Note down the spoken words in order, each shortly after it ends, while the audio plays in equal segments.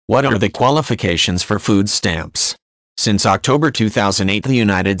What are the qualifications for food stamps? Since October 2008, the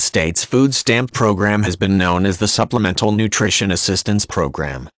United States Food Stamp Program has been known as the Supplemental Nutrition Assistance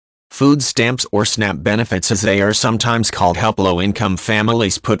Program. Food stamps, or SNAP benefits as they are sometimes called, help low-income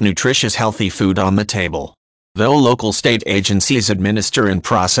families put nutritious healthy food on the table. Though local state agencies administer and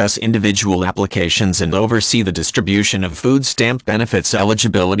process individual applications and oversee the distribution of food stamp benefits,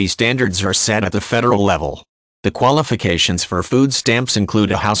 eligibility standards are set at the federal level. The qualifications for food stamps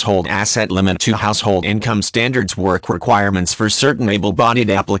include a household asset limit, to household income standards, work requirements for certain able-bodied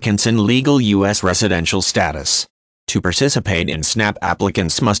applicants in legal U.S. residential status. To participate in SNAP,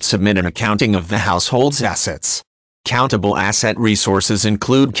 applicants must submit an accounting of the household's assets. Countable asset resources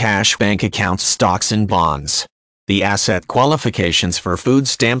include cash, bank accounts, stocks, and bonds. The asset qualifications for food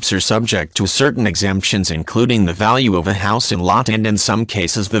stamps are subject to certain exemptions, including the value of a house and lot and in some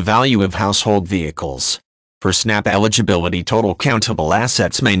cases the value of household vehicles. For SNAP eligibility, total countable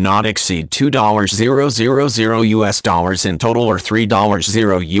assets may not exceed $2,000 US in total, or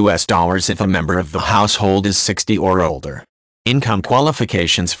 $3,000 US if a member of the household is 60 or older. Income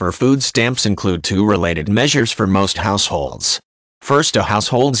qualifications for food stamps include two related measures for most households. First, a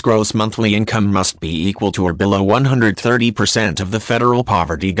household's gross monthly income must be equal to or below 130% of the federal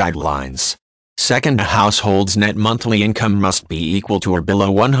poverty guidelines. Second, a household's net monthly income must be equal to or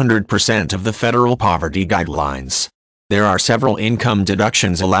below 100% of the federal poverty guidelines. There are several income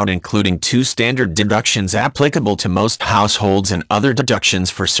deductions allowed, including two standard deductions applicable to most households and other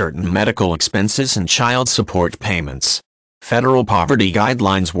deductions for certain medical expenses and child support payments. Federal poverty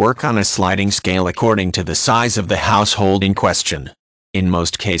guidelines work on a sliding scale according to the size of the household in question. In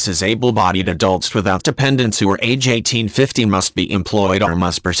most cases, able-bodied adults without dependents who are age 18-50 must be employed or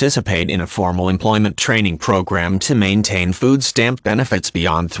must participate in a formal employment training program to maintain food stamp benefits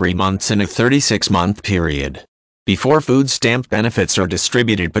beyond 3 months in a 36-month period. Before food stamp benefits are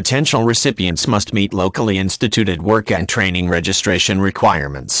distributed, potential recipients must meet locally instituted work and training registration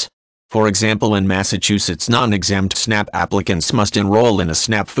requirements. For example, in Massachusetts, non-exempt SNAP applicants must enroll in a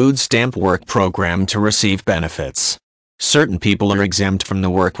SNAP food stamp work program to receive benefits. Certain people are exempt from the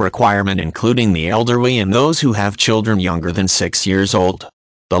work requirement, including the elderly and those who have children younger than 6 years old.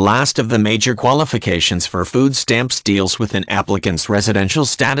 The last of the major qualifications for food stamps deals with an applicant's residential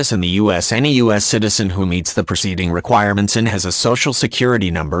status in the U.S. Any U.S. citizen who meets the preceding requirements and has a Social Security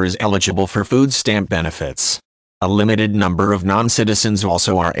number is eligible for food stamp benefits. A limited number of non-citizens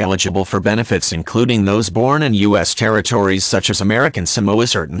also are eligible for benefits, including those born in U.S. territories such as American Samoa,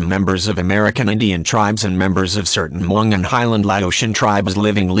 certain members of American Indian tribes, and members of certain Hmong and Highland Laotian tribes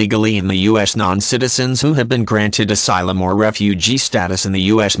living legally in the U.S. Non-citizens who have been granted asylum or refugee status in the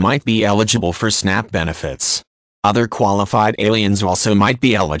U.S. might be eligible for SNAP benefits. Other qualified aliens also might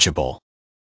be eligible.